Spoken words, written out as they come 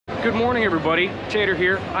Good morning, everybody. Tater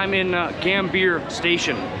here. I'm in Gambir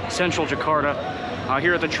Station, central Jakarta.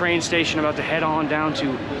 Here at the train station, about to head on down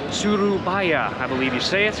to Surabaya, I believe you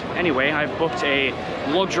say it. Anyway, I've booked a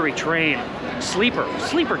luxury train,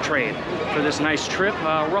 sleeper train for this nice trip.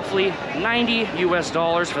 Roughly $90 US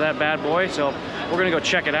for that bad boy. So we're gonna go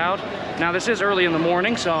check it out. Now this is early in the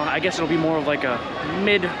morning, so I guess it'll be more of like a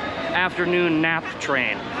mid-afternoon nap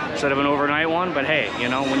train instead of an overnight one. But hey, you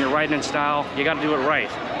know, when you're riding in style, you gotta do it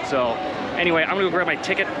right. So anyway, I'm gonna go grab my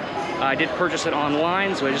ticket. I did purchase it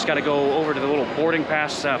online, so I just gotta go over to the little boarding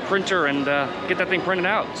pass printer and get that thing printed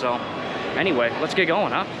out. So anyway, let's get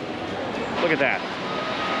going, huh? Look at that.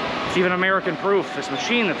 It's even American proof, this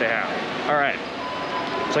machine that they have. All right,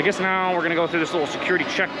 so I guess now we're gonna go through this little security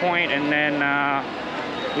checkpoint, and then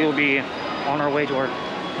we will be on our way to our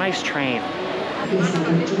nice train.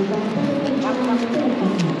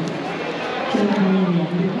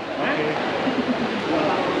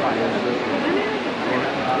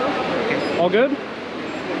 All good?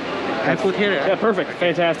 I put here. Yeah, perfect.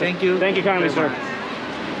 Fantastic. Thank you. Thank you kindly, sir.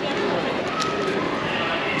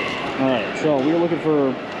 All right, so we're looking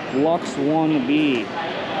for Lux 1B.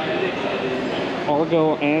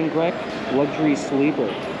 Argo Anggrek Luxury Sleeper.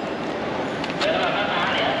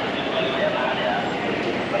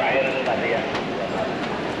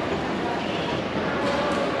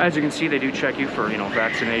 As you can see, they do check you for, you know,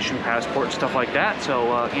 vaccination, passport, stuff like that.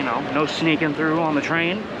 So, you know, no sneaking through on the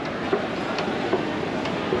train.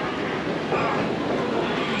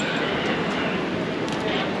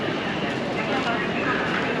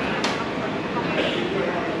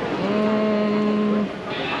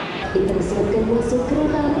 Dipersiapkan masuk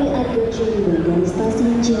kereta api Argo Cirebon dari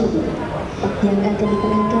stasiun Cirebon yang akan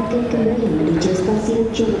diberangkatkan kembali menuju stasiun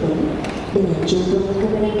Cirebon dengan jadwal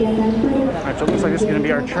keberangkatan pada. Alright, so it looks like this is going to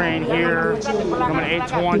be our train here, coming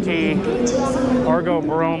 8:20, Argo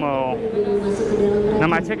Bromo. Now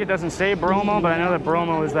my ticket doesn't say Bromo, but I know that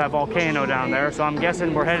Bromo is that volcano down there, so I'm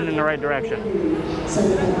guessing we're heading in the right direction.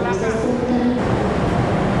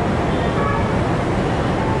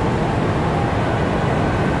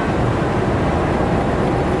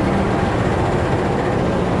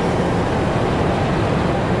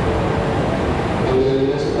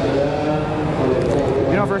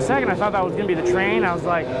 For a second I thought that was gonna be the train. I was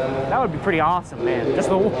like, that would be pretty awesome, man. Just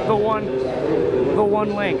the one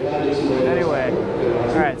link. Anyway,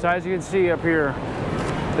 all right, so as you can see up here,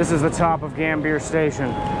 this is the top of Gambir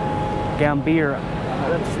Station. Gambir,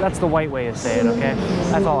 that's the white way to say it, okay?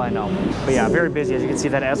 That's all I know. But yeah, very busy. As you can see,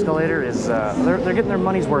 that escalator is, they're getting their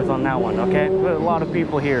money's worth on that one, okay? A lot of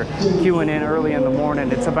people here queuing in early in the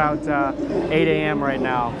morning. It's about 8 a.m. right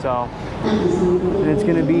now, so. And it's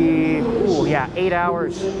gonna be, ooh, yeah, 8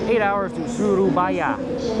 hours. 8 hours to Surabaya,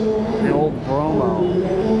 the old Bromo.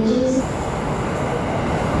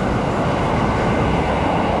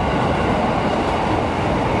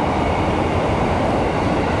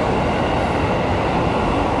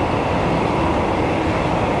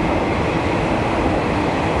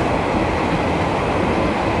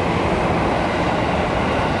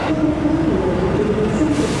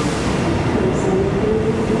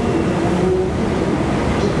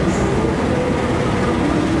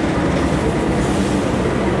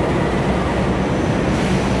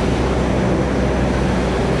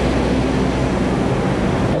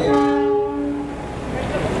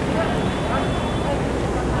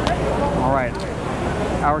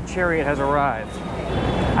 Our chariot has arrived.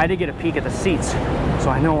 I did get a peek at the seats, so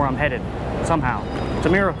I know where I'm headed, somehow. It's a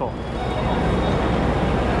miracle.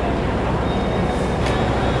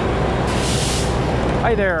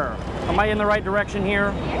 Hi there. Am I in the right direction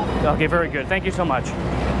here? Okay, very good. Thank you so much.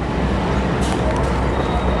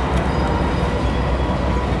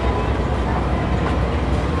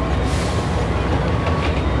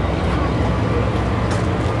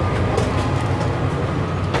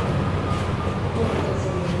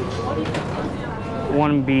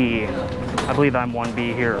 B. I believe I'm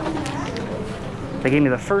 1B here. They gave me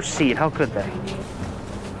the first seat. How could they?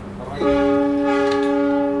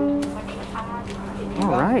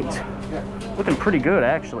 All right. Looking pretty good,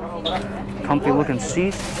 actually. Comfy looking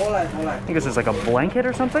seat. I think this is like a blanket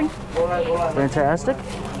or something. Fantastic.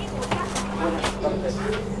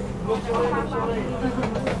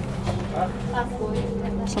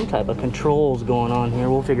 Some type of controls going on here.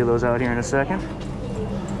 We'll figure those out here in a second.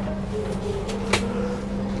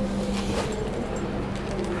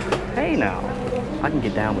 Hey now, I can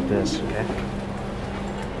get down with this, okay?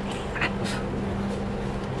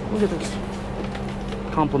 Look at this.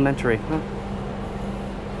 Complimentary, huh?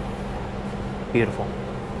 Beautiful.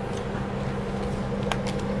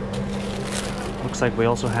 Looks like we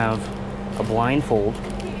also have a blindfold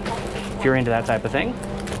if you're into that type of thing.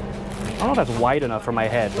 I don't know if that's wide enough for my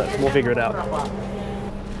head, but we'll figure it out.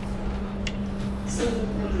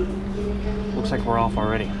 Looks like we're off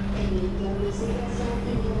already.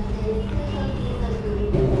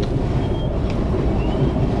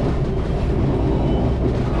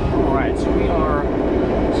 Alright, so we are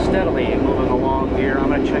steadily moving along here. I'm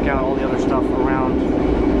going to check out all the other stuff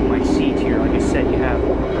around my seat here. Like I said, you have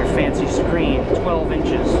your fancy screen, 12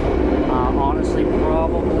 inches. Honestly,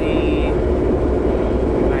 probably...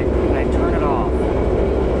 Can I turn it off?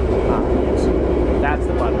 Yes. That's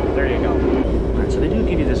the button. There you go. Alright, so they do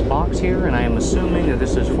give you this box here, and I am assuming that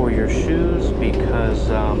this is for your shoes because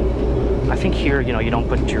I think here, you know, you don't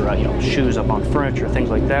put your shoes up on furniture, things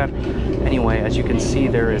like that. Anyway, as you can see,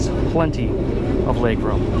 there is plenty of leg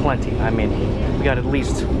room. Plenty. I mean, we got at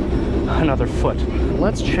least another foot.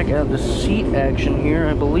 Let's check out the seat action here.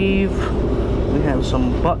 I believe we have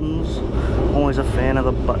some buttons. Always a fan of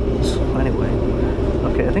the buttons. Anyway,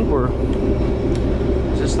 okay, I think we're...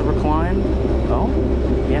 Is this the recline? Oh,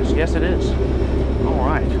 yes, yes it is. All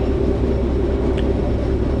right.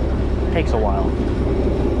 Takes a while.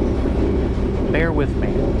 Bear with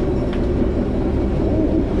me.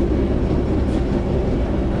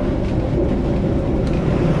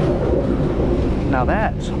 Now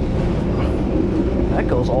that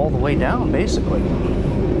goes all the way down, basically.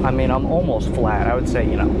 I mean, I'm almost flat. I would say,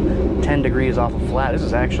 you know, 10 degrees off of flat. This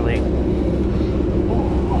is actually...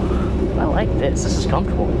 I like this. This is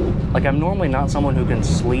comfortable. Like, I'm normally not someone who can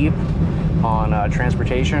sleep on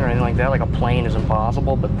transportation or anything like that. Like, a plane is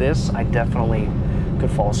impossible, but this, I definitely could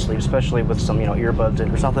fall asleep, especially with some, you know, earbuds in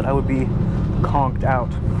or something. I would be conked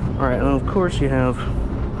out. All right, and of course you have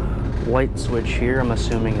light switch here. I'm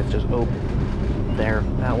assuming it's just there,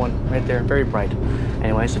 that one right there, very bright.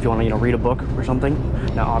 Anyway, so if you want to, you know, read a book or something.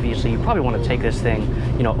 Now, obviously, you probably want to take this thing,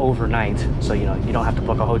 you know, overnight, so you know you don't have to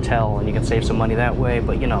book a hotel and you can save some money that way.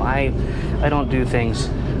 But you know, I don't do things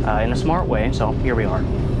in a smart way, so here we are.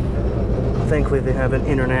 Thankfully, they have an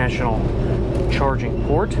international charging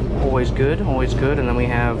port. Always good, always good. And then we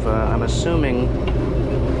have, I'm assuming,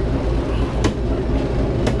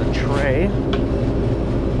 a tray.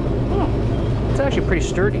 Oh, it's actually pretty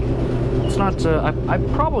sturdy. It's not, I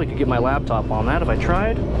probably could get my laptop on that if I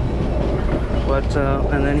tried. But,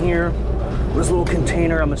 and then here, this little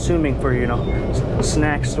container, I'm assuming for, you know,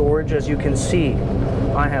 snack storage. As you can see,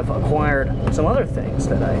 I have acquired some other things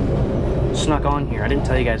that I snuck on here. I didn't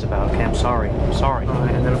tell you guys about. Okay, I'm sorry. I'm sorry.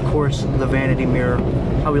 And then, of course, the vanity mirror.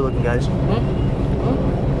 How are we looking, guys?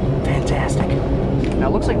 Fantastic. Now,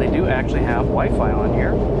 it looks like they do actually have Wi-Fi on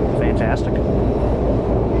here. Fantastic.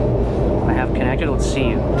 I have connected. Let's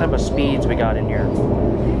see what type of speeds we got in here.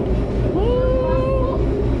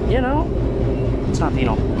 You know, it's not the, you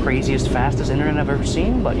know, craziest, fastest internet I've ever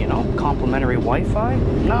seen, but, you know, complimentary Wi-Fi,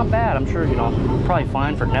 not bad. I'm sure, you know, probably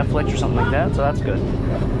fine for Netflix or something like that, so that's good.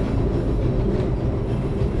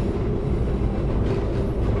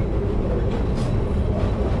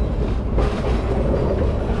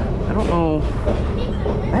 I don't know.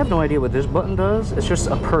 I have no idea what this button does. It's just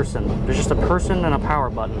a person. There's just a person and a power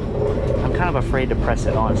button. I'm kind of afraid to press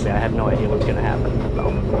it, honestly. I have no idea what's going to happen.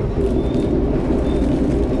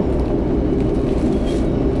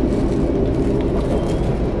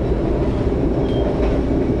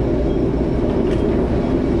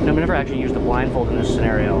 I've never actually used the blindfold in this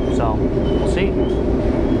scenario, so we'll see.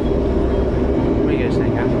 What do you guys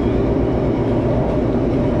think, huh?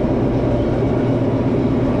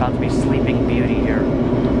 About to be Sleeping Beauty here.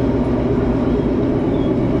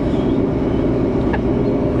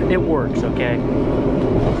 It works, okay?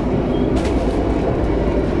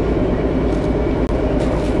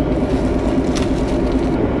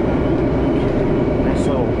 Nice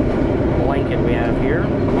little blanket we have here.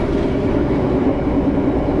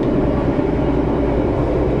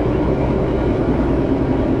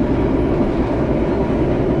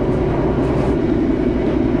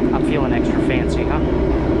 I'm feeling extra fancy, huh?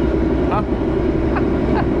 Huh?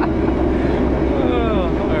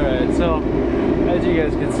 Alright, so as you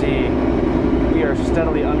guys can see, we are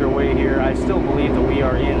steadily underway here. I still believe that we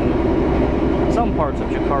are in some parts of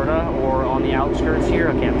Jakarta or on the outskirts here.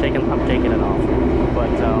 Okay, I'm taking it off. But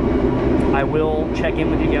I will check in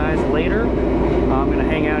with you guys later. I'm going to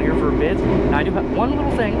hang out here for a bit. Now, I do have one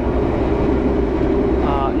little thing.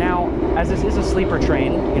 Now, as this is a sleeper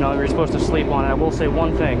train, you know, you're supposed to sleep on it, I will say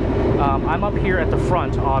one thing. I'm up here at the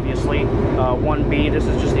front, obviously, 1B. This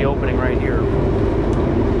is just the opening right here.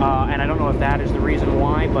 And I don't know if that is the reason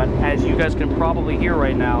why, but as you guys can probably hear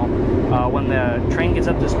right now, when the train gets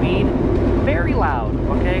up to speed, very loud,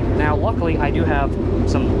 okay? Now, luckily, I do have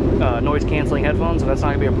some noise-canceling headphones, so that's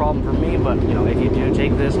not going to be a problem for me, but, you know, if you do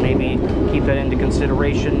take this, maybe keep that into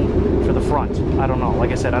consideration for the front. I don't know. Like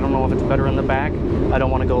I said, I don't know if it's better in the back. I don't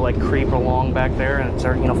want to go like creep along back there and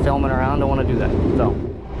start, you know, filming around. Don't want to do that. So.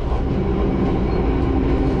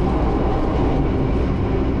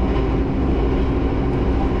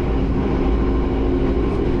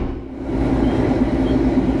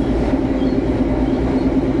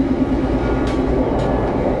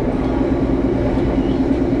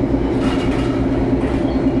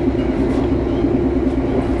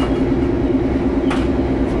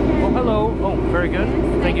 Very good.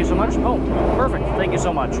 Thank you so much. Oh, perfect. Thank you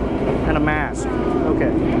so much. And a mask. Okay.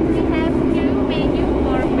 We have two menus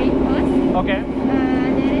for breakfast. Okay.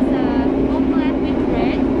 There is a omelette with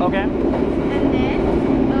bread. Okay. And then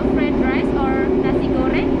a fried rice or nasi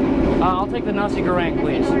goreng. I'll take the nasi goreng,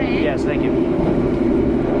 please. Nasi goreng. Yes, thank you.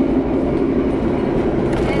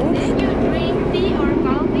 And then you drink tea or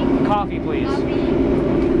coffee? Coffee, please. Coffee.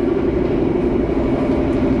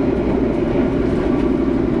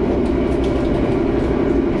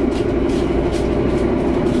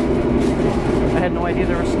 I had no idea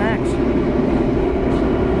there were snacks.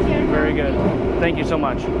 Here, Very good. Thank you so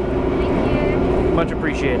much. Thank you. Much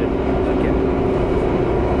appreciated. Okay.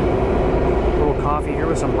 A little coffee here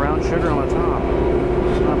with some brown sugar on the top.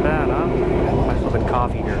 Not bad, huh? I love myself in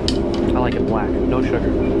coffee here. I like it black, no sugar.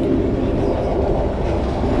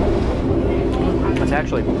 That's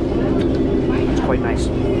actually, it's quite nice.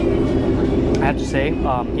 I have to say,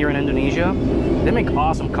 here in Indonesia, they make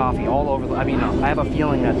awesome coffee all over. I mean, I have a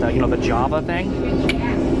feeling that, you know, the Java thing,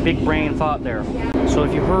 big brain thought there. So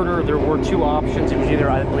if you heard her, there were two options. It was either,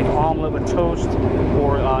 I believe, omelet with toast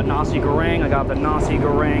or nasi goreng. I got the nasi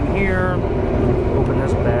goreng here. Open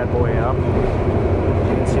this bad boy up.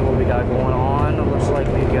 You can see what we got going on. It looks like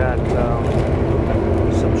we got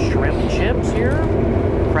some shrimp chips here.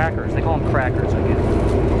 Crackers. They call them crackers again.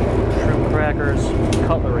 Shrimp crackers,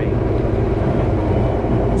 cutlery.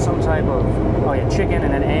 Some type of, oh yeah, chicken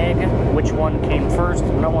and an egg. Which one came first?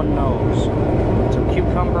 No one knows. Some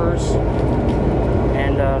cucumbers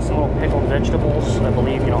and some little pickled vegetables. I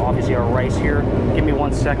believe, you know, obviously our rice here. Give me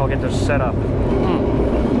 1 sec, I'll get this set up.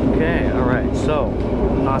 Okay, all right. So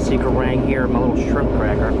nasi goreng here, my little shrimp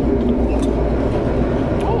cracker.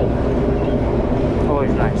 Oh,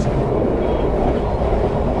 always nice.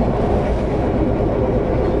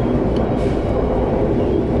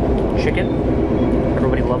 Chicken.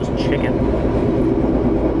 Everybody loves chicken.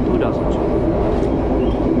 Who doesn't?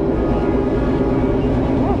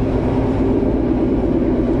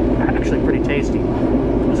 Actually, pretty tasty.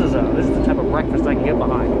 This is the type of breakfast I can get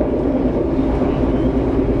behind.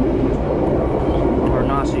 Or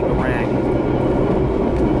nasi goreng.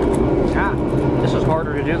 Ah, this is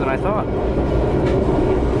harder to do than I thought.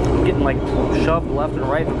 I'm getting like shoved left and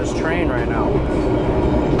right with this train right now.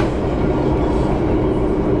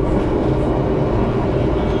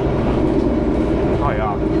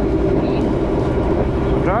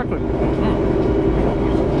 Exactly.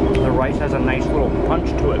 The rice has a nice little punch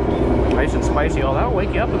to it. Nice and spicy. Oh, that'll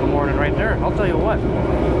wake you up in the morning right there. I'll tell you what.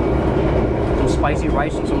 Some spicy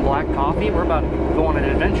rice and some black coffee. We're about to go on an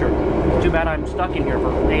adventure. Too bad I'm stuck in here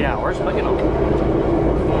for 8 hours, but you know.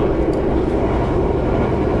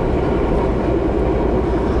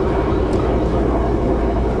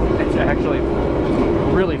 It's actually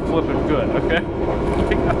really flippin' good, okay?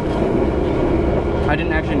 I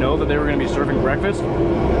didn't actually know that they were going to be serving breakfast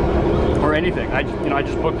or anything. I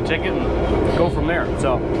just booked the ticket and go from there.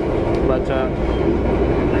 So, but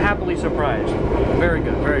happily surprised. Very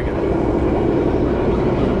good, very good.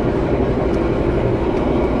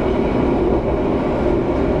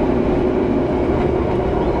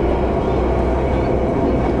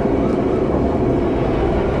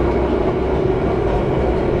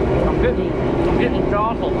 I'm getting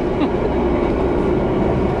jostled.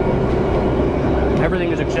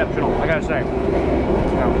 Everything is exceptional, I gotta say.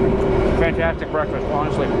 Fantastic breakfast,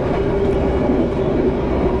 honestly.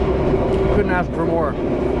 Couldn't ask for more.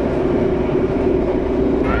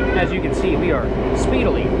 As you can see, we are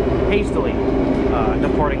speedily, hastily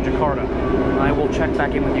departing Jakarta. I will check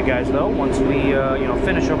back in with you guys though once we, you know,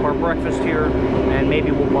 finish up our breakfast here, and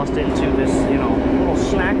maybe we'll bust into this, you know, little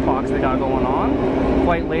snack box we got going on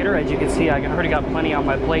quite later. As you can see, I already got plenty on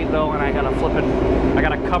my plate though, and I got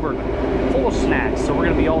a cupboard full of snacks, so we're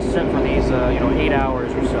gonna be all set for these, you know, 8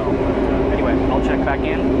 hours or so. But, anyway, I'll check back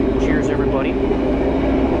in. Cheers, everybody.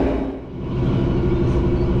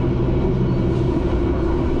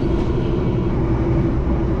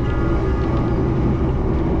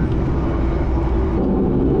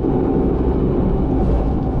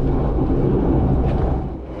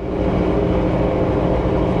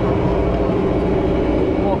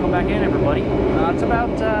 Welcome back in, everybody. It's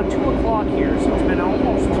about 2 o'clock here, so it's been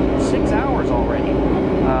almost 6 hours already.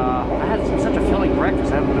 I had such a filling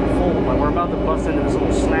breakfast, I haven't been full, but we're about to bust into this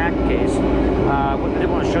little snack case. I did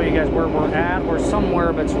want to show you guys where we're at. We're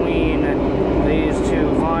somewhere between these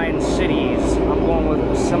two fine cities. I'm going with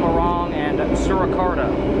Semarang and Surakarta,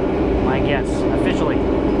 I guess, officially.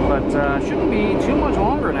 But shouldn't be too much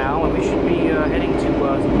longer now, and we should be heading to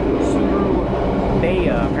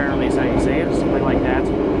Surabaya, apparently is how you say it, something like that.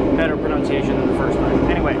 Better pronunciation than the first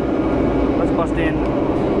time. Anyway, let's bust in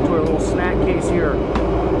to our little snack case here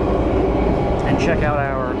and check out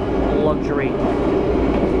our luxury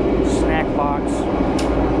snack box.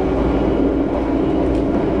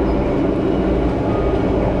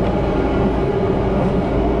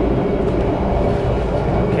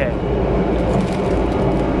 Okay.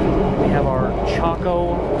 We have our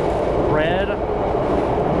Choco bread.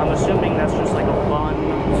 I'm assuming that's just like a bun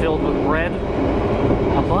filled with bread.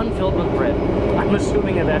 A bun filled with bread. I'm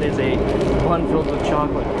assuming that is a bun filled with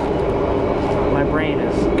chocolate. My brain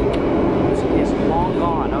is long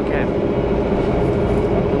gone. Okay.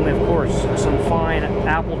 And of course, some fine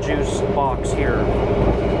apple juice box here.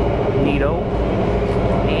 Neato.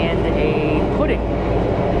 And a pudding.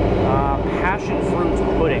 Passion fruit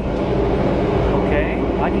pudding. Okay,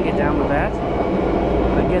 I can get down with that.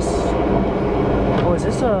 I guess. Oh, is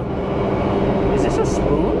this a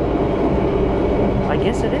spoon? I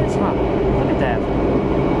guess it is, huh? Look at that.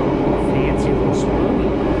 Fancy little spoon.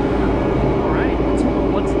 Alright,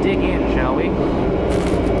 let's dig in, shall we?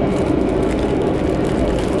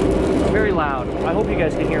 It's very loud. I hope you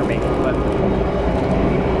guys can hear me, but...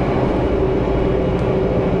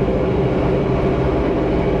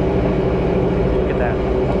 Look at that.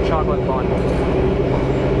 Chocolate bun.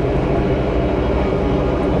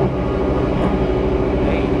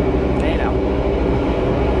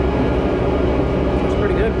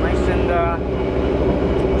 Nice and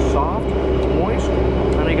soft, moist. I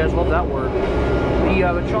know you guys love that word.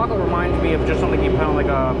 The chocolate reminds me of just something you put on like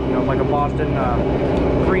a like a Boston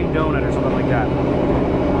cream donut or something like that.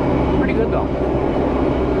 Pretty good though.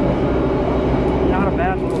 Not a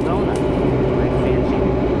bad little donut. Very fancy.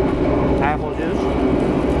 Apple juice.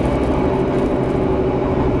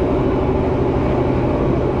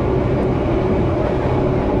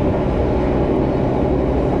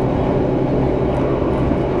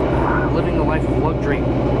 Life of luxury,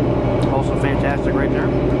 also fantastic right there.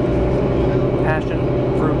 Passion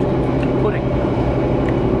fruit pudding.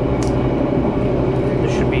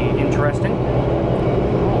 This should be interesting.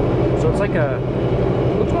 So it's like a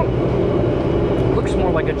looks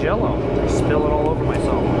more like a Jello. I spill it all over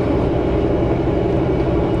myself.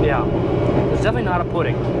 Yeah, it's definitely not a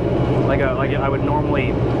pudding like I would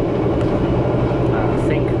normally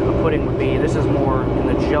think a pudding would be. This is more in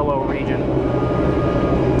the Jello region.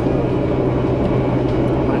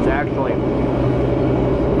 Actually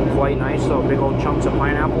quite nice, so big old chunks of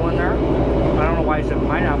pineapple in there. I don't know why I said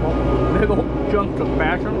pineapple. Big old chunks of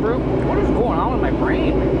passion fruit. What is going on with my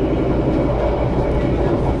brain?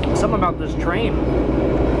 Something about this train.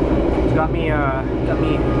 It's got me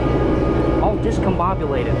all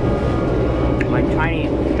discombobulated. My tiny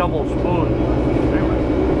shovel spoon. Anyway.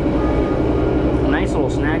 Nice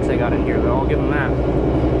little snacks they got in here though, I'll give them that.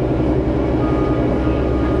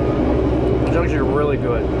 It's actually really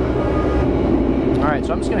good. Alright,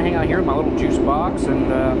 so I'm just going to hang out here with my little juice box and,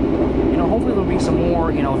 you know, hopefully there'll be some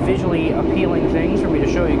more, you know, visually appealing things for me to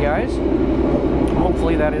show you guys.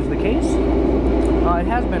 Hopefully that is the case. It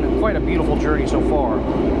has been quite a beautiful journey so far.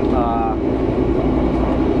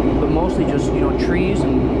 But mostly just, you know, trees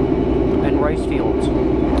and rice fields.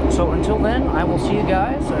 So until then, I will see you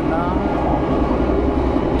guys and,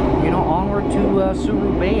 you know, onward to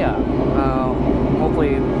Surabaya.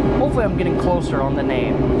 Hopefully I'm getting closer on the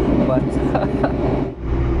name, but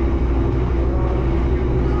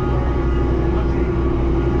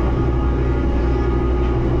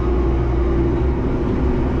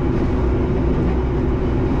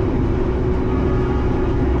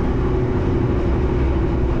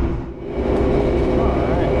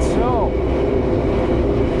Alright, so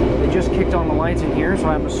they just kicked on the lights in here, so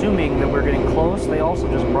I'm assuming that we're getting close. They also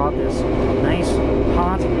just brought this nice,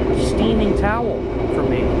 hot, steaming towel for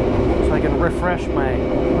me, so I can refresh my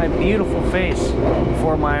beautiful face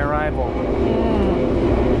before my arrival.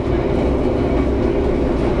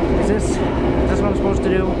 Is this what I'm supposed to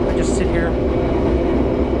do? I just sit here?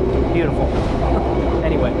 Beautiful.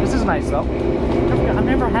 Anyway, this is nice though. I've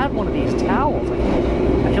never had one of these towels.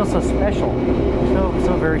 I feel so special.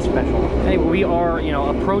 So very special. Anyway, we are, you know,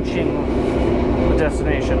 approaching the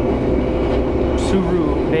destination.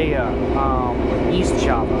 Surabaya, East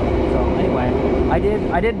Java. So anyway, I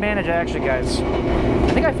did manage actually, guys.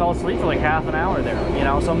 I think I fell asleep for like half an hour there, you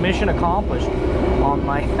know, so mission accomplished on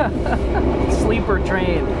my sleeper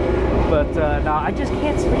train. But no, I just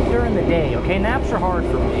can't sleep during the day, okay? Naps are hard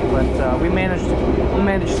for me, but we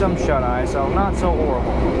managed some shut-eye, so not so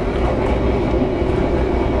horrible.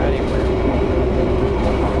 Anyway,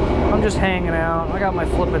 I'm just hanging out. I got my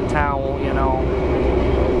flippin' towel, you know.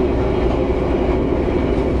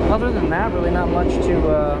 Other than that, really not much to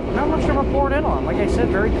report in on. Like I said,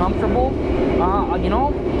 very comfortable. You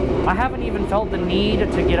know, I haven't even felt the need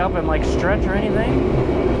to get up and like stretch or anything.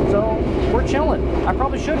 So we're chilling. I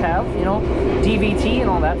probably should have, you know, DVT and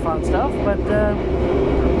all that fun stuff. But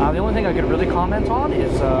the only thing I could really comment on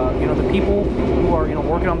is, you know, the people who are, you know,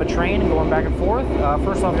 working on the train and going back and forth.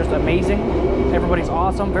 First off, just amazing. Everybody's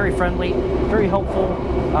awesome, very friendly, very helpful.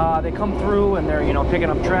 They come through and they're, you know, picking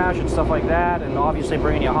up trash and stuff like that, and obviously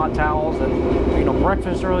bringing you hot towels and, you know,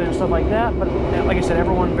 breakfast early and stuff like that. But like I said,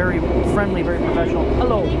 everyone very friendly, very professional.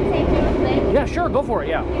 Hello. Can you take your plate? Yeah, sure, go for it.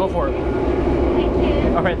 Yeah, go for it. Thank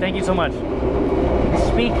you. All right, thank you so much.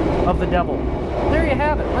 Speak of the devil. There you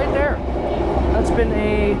have it, right there. That's been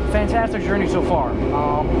a fantastic journey so far.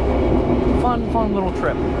 Fun little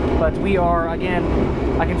trip. But we are, again,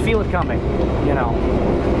 I can feel it coming, you know.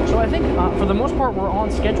 So I think, for the most part, we're on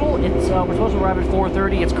schedule. It's we're supposed to arrive at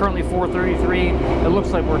 4:30. It's currently 4:33. It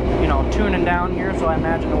looks like we're, you know, tuning down here, so I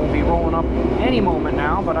imagine it will be rolling up any moment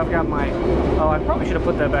now. But I've got my, oh, I probably should have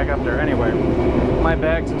put that back up there. Anyway, my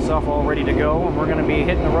bags and stuff all ready to go, and we're going to be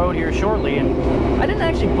hitting the road here shortly. And I didn't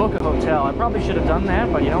actually book a hotel. I probably should have done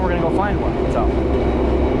that, but, you know, we're going to go find one. So,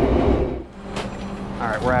 all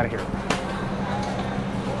right, we're out of here.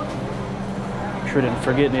 Sure didn't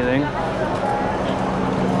forget anything.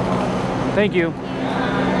 Thank you.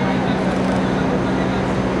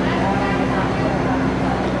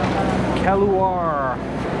 Keluar.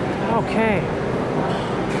 Okay.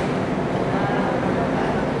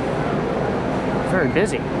 Very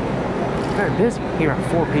busy. Very busy here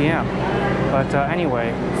at 4 p.m. But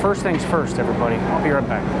anyway, first things first, everybody. I'll be right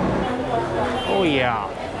back. Oh yeah.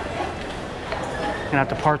 Gonna have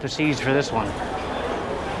to part the seas for this one.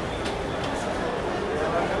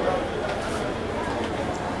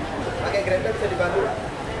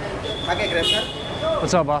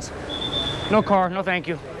 What's up, boss? No car, no thank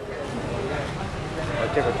you.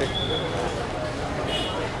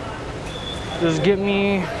 Just get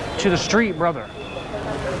me to the street, brother.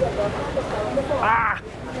 Ah!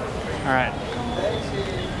 All right.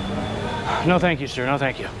 No thank you, sir, no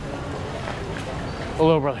thank you.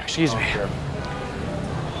 Hello, brother, excuse me.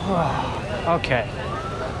 Oh, okay.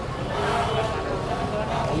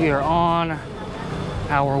 We are on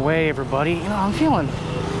our way, everybody. You know, I'm feeling,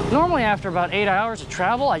 normally after about 8 hours of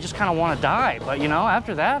travel, I just kind of want to die. But, you know,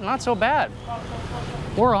 after that, not so bad.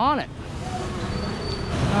 We're on it.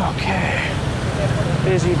 Okay.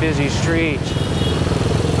 Busy street.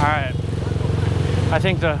 All right. I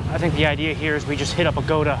think the idea here is we just hit up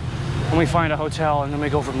Agoda and we find a hotel and then we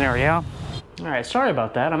go from there, yeah? All right, sorry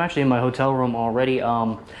about that. I'm actually in my hotel room already.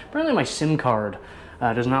 Apparently my SIM card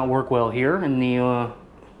does not work well here in the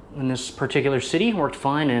in this particular city. Worked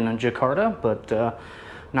fine in Jakarta, but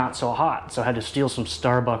not so hot. So I had to steal some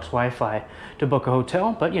Starbucks Wi-Fi to book a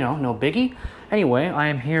hotel, but you know, no biggie. Anyway, I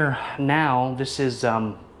am here now. This is,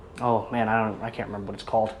 oh man, I can't remember what it's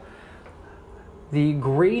called. The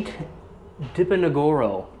Great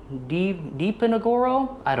Diponegoro.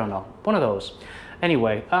 Diponegoro? I don't know. One of those.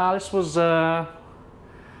 Anyway, this was a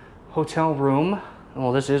hotel room.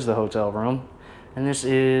 Well, this is the hotel room. And this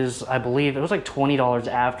is, I believe, it was like $20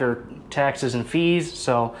 after taxes and fees.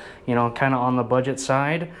 So, you know, kind of on the budget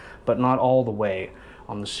side, but not all the way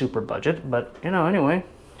on the super budget. But, you know, anyway,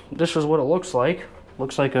 this is what it looks like.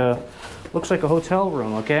 Looks like a hotel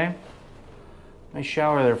room, okay? Nice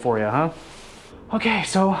shower there for you, huh? Okay,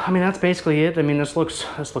 so, I mean, that's basically it. I mean, this looks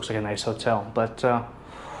like a nice hotel, but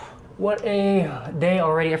what a day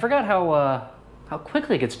already. I forgot how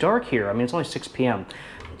quickly it gets dark here. I mean, it's only 6 p.m.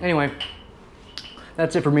 Anyway,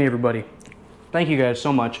 that's it for me, everybody. Thank you guys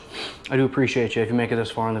so much. I do appreciate you. If you make it this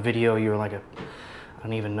far in the video, you're like I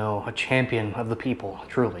don't even know, a champion of the people,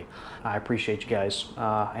 truly. I appreciate you guys,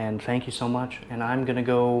 and thank you so much. And I'm gonna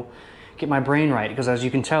go get my brain right, because as you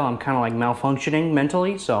can tell, I'm kind of like malfunctioning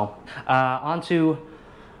mentally. So, on to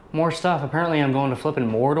more stuff. Apparently I'm going to flippin'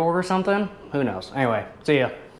 Mordor or something. Who knows? Anyway, see ya.